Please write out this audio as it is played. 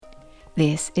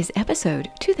This is episode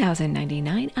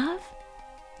 2099 of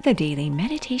the Daily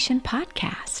Meditation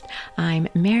Podcast. I'm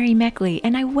Mary Meckley,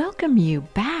 and I welcome you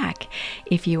back.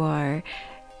 If you are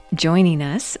joining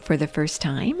us for the first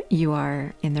time, you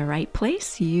are in the right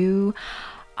place. You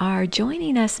are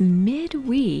joining us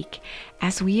midweek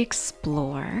as we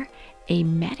explore a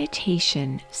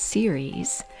meditation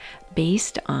series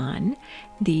based on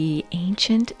the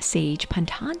ancient sage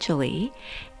Patanjali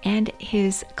and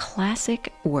his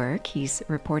classic work he's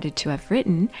reported to have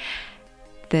written,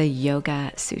 the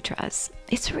Yoga Sutras.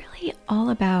 It's really all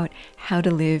about how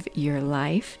to live your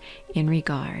life in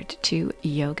regard to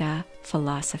yoga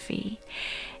philosophy.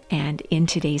 And in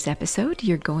today's episode,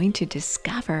 you're going to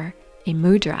discover a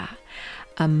mudra.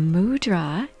 A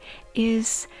mudra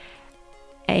is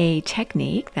a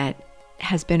technique that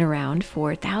has been around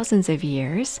for thousands of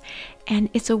years,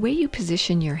 and it's a way you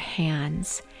position your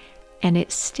hands, and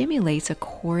it stimulates a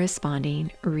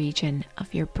corresponding region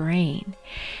of your brain.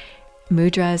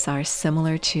 Mudras are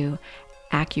similar to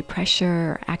acupressure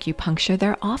or acupuncture.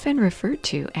 They're often referred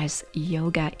to as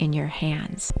yoga in your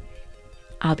hands.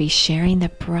 I'll be sharing the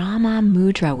Brahma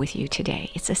Mudra with you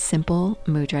today. It's a simple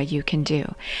mudra you can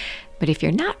do. But if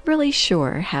you're not really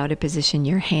sure how to position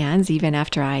your hands, even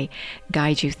after I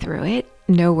guide you through it,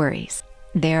 no worries.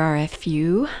 There are a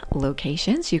few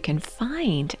locations you can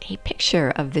find a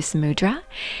picture of this mudra,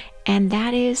 and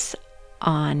that is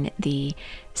on the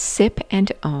Sip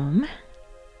and Om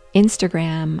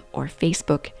Instagram or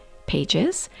Facebook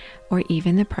pages, or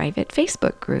even the private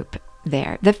Facebook group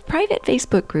there. The private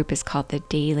Facebook group is called the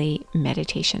Daily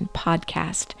Meditation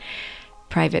Podcast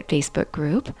private Facebook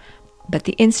group, but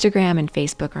the Instagram and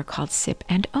Facebook are called Sip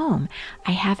and Om.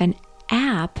 I have an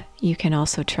app you can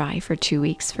also try for 2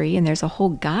 weeks free, and there's a whole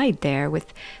guide there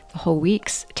with the whole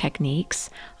week's techniques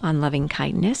on loving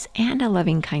kindness and a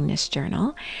loving kindness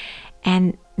journal.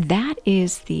 And that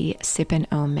is the Sip and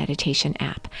Om meditation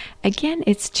app. Again,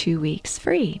 it's 2 weeks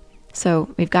free.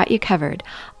 So we've got you covered.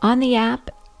 On the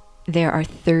app, there are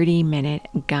 30-minute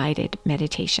guided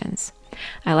meditations.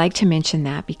 I like to mention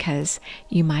that because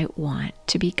you might want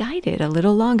to be guided a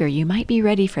little longer. You might be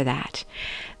ready for that.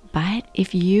 But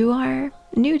if you are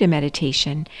new to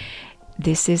meditation,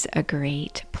 this is a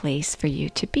great place for you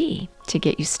to be, to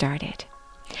get you started.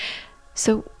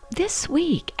 So this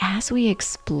week, as we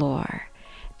explore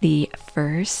the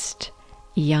first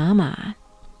yama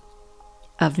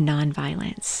of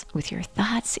nonviolence with your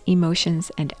thoughts, emotions,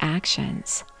 and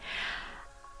actions,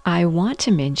 I want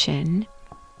to mention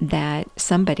that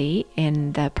somebody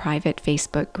in the private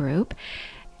Facebook group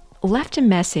left a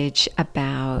message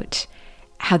about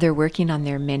how they're working on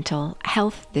their mental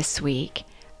health this week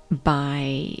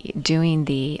by doing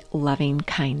the Loving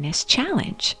Kindness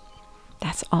Challenge.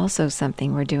 That's also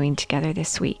something we're doing together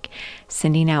this week,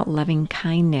 sending out loving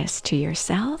kindness to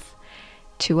yourself,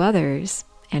 to others,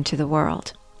 and to the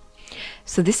world.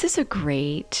 So this is a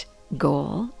great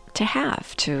goal to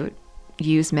have, to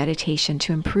use meditation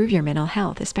to improve your mental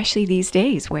health, especially these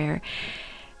days where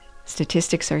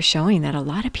statistics are showing that a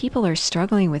lot of people are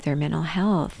struggling with their mental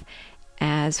health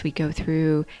as we go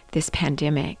through this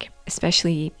pandemic,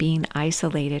 especially being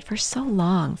isolated for so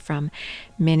long from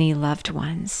many loved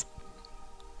ones.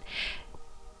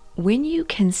 When you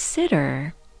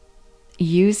consider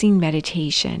using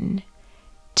meditation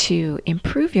to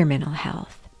improve your mental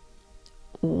health,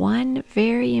 one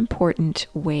very important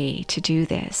way to do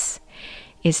this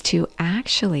is to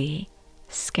actually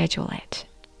schedule it.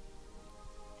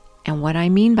 And what I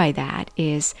mean by that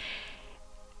is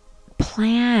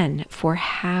plan for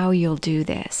how you'll do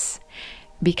this,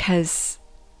 because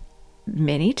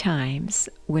many times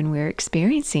when we're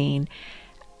experiencing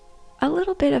a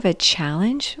little bit of a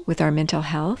challenge with our mental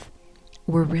health,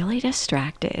 we're really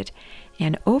distracted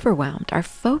and overwhelmed. Our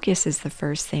focus is the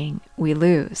first thing we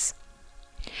lose.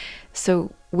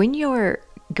 So when you're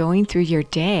going through your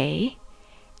day,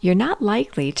 you're not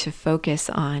likely to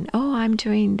focus on, oh, I'm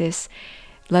doing this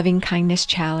loving kindness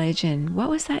challenge, and what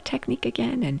was that technique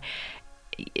again? And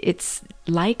it's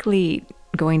likely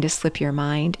going to slip your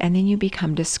mind, and then you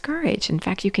become discouraged. In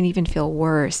fact, you can even feel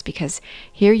worse because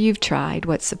here you've tried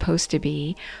what's supposed to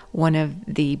be one of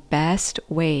the best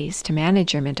ways to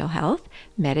manage your mental health,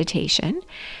 meditation,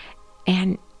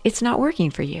 and it's not working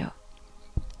for you.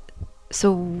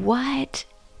 So what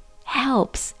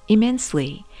helps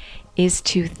immensely is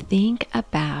to think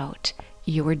about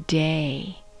your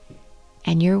day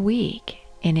and your week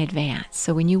in advance.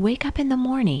 So when you wake up in the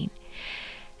morning,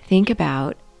 think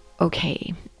about,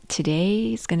 okay,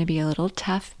 today is going to be a little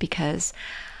tough because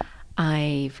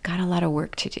I've got a lot of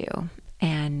work to do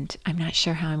and I'm not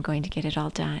sure how I'm going to get it all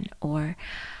done. Or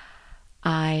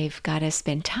I've got to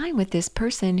spend time with this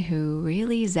person who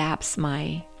really zaps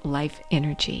my life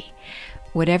energy,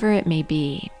 whatever it may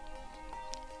be.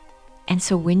 And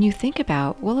so when you think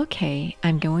about, well, okay,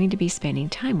 I'm going to be spending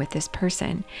time with this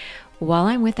person. While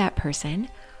I'm with that person,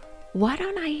 why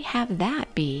don't I have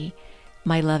that be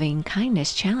my loving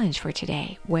kindness challenge for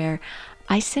today, where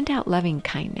I send out loving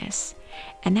kindness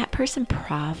and that person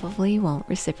probably won't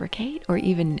reciprocate or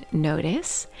even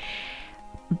notice,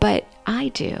 but I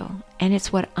do. And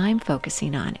it's what I'm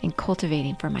focusing on and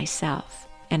cultivating for myself.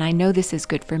 And I know this is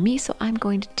good for me, so I'm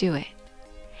going to do it.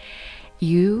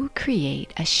 You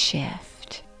create a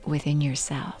shift within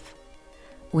yourself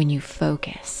when you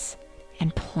focus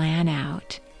and plan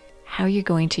out how you're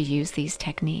going to use these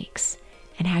techniques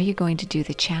and how you're going to do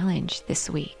the challenge this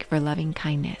week for loving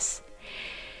kindness.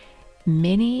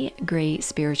 Many great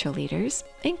spiritual leaders,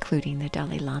 including the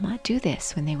Dalai Lama, do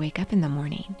this when they wake up in the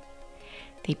morning.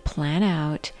 They plan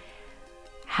out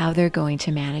how they're going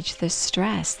to manage the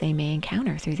stress they may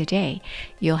encounter through the day.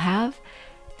 You'll have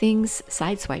things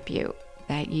sideswipe you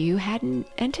that you hadn't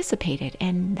anticipated,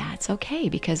 and that's okay,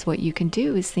 because what you can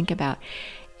do is think about,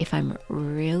 if I'm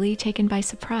really taken by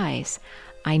surprise,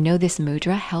 I know this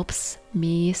mudra helps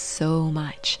me so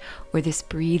much, or this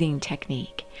breathing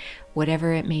technique,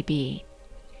 whatever it may be,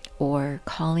 or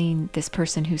calling this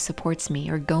person who supports me,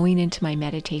 or going into my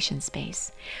meditation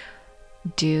space.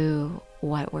 Do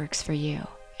what works for you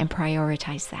and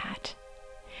prioritize that.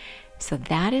 So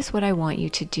that is what I want you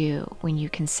to do when you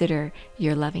consider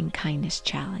your loving kindness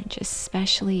challenge,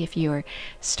 especially if you're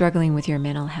struggling with your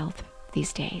mental health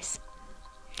these days.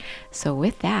 So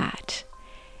with that,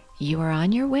 you are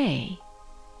on your way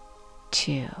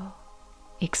to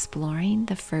exploring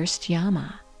the first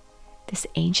yama, this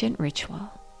ancient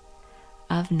ritual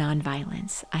of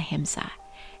nonviolence, ahimsa,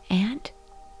 and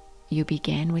you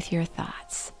begin with your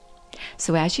thoughts.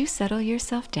 So as you settle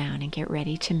yourself down and get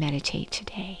ready to meditate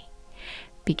today,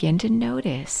 begin to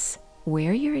notice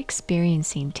where you're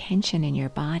experiencing tension in your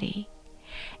body,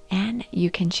 and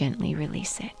you can gently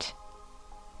release it.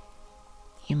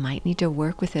 You might need to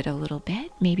work with it a little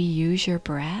bit. Maybe use your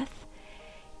breath,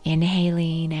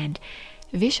 inhaling and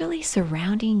visually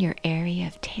surrounding your area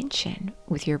of tension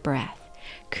with your breath,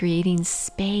 creating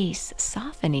space,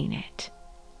 softening it.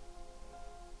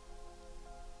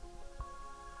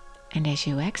 And as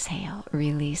you exhale,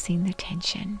 releasing the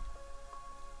tension.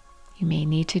 You may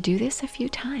need to do this a few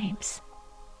times.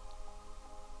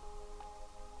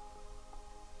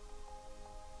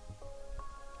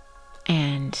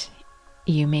 And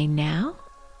you may now,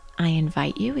 I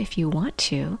invite you, if you want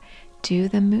to, do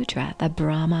the mudra, the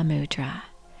Brahma mudra.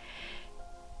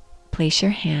 Place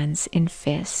your hands in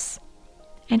fists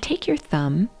and take your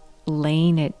thumb,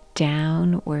 laying it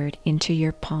downward into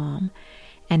your palm,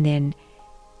 and then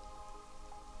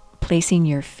placing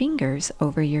your fingers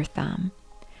over your thumb.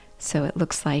 So it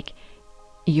looks like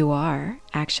you are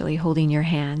actually holding your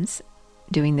hands,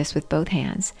 doing this with both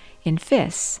hands, in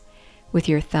fists, with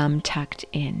your thumb tucked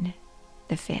in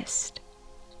the fist.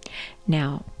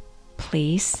 Now,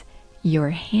 place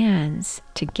your hands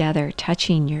together,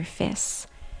 touching your fists.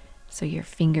 So your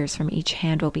fingers from each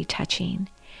hand will be touching.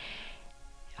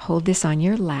 Hold this on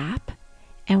your lap,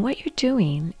 and what you're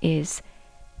doing is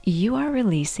you are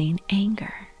releasing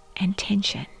anger and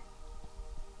tension.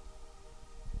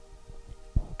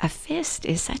 A fist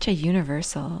is such a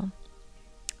universal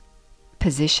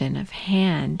position of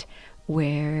hand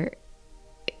where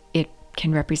it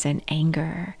can represent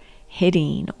anger,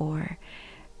 hitting, or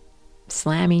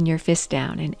slamming your fist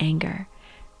down in anger.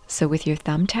 So with your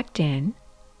thumb tucked in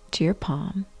to your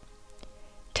palm,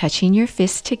 touching your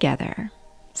fists together,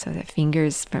 so the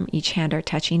fingers from each hand are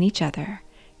touching each other,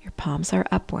 your palms are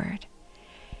upward,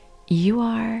 you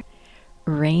are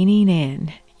reining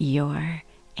in your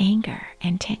anger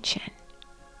and tension.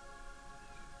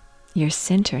 You're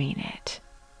centering it.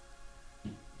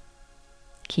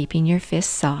 Keeping your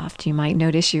fists soft. You might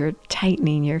notice you're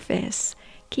tightening your fists.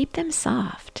 Keep them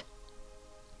soft.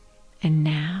 And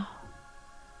now,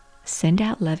 send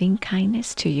out loving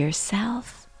kindness to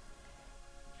yourself,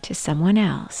 to someone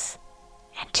else,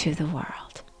 and to the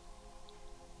world.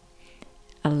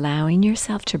 Allowing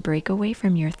yourself to break away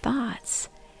from your thoughts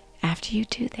after you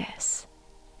do this,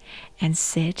 and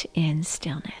sit in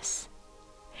stillness.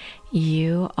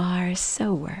 You are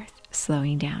so worth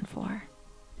slowing down for.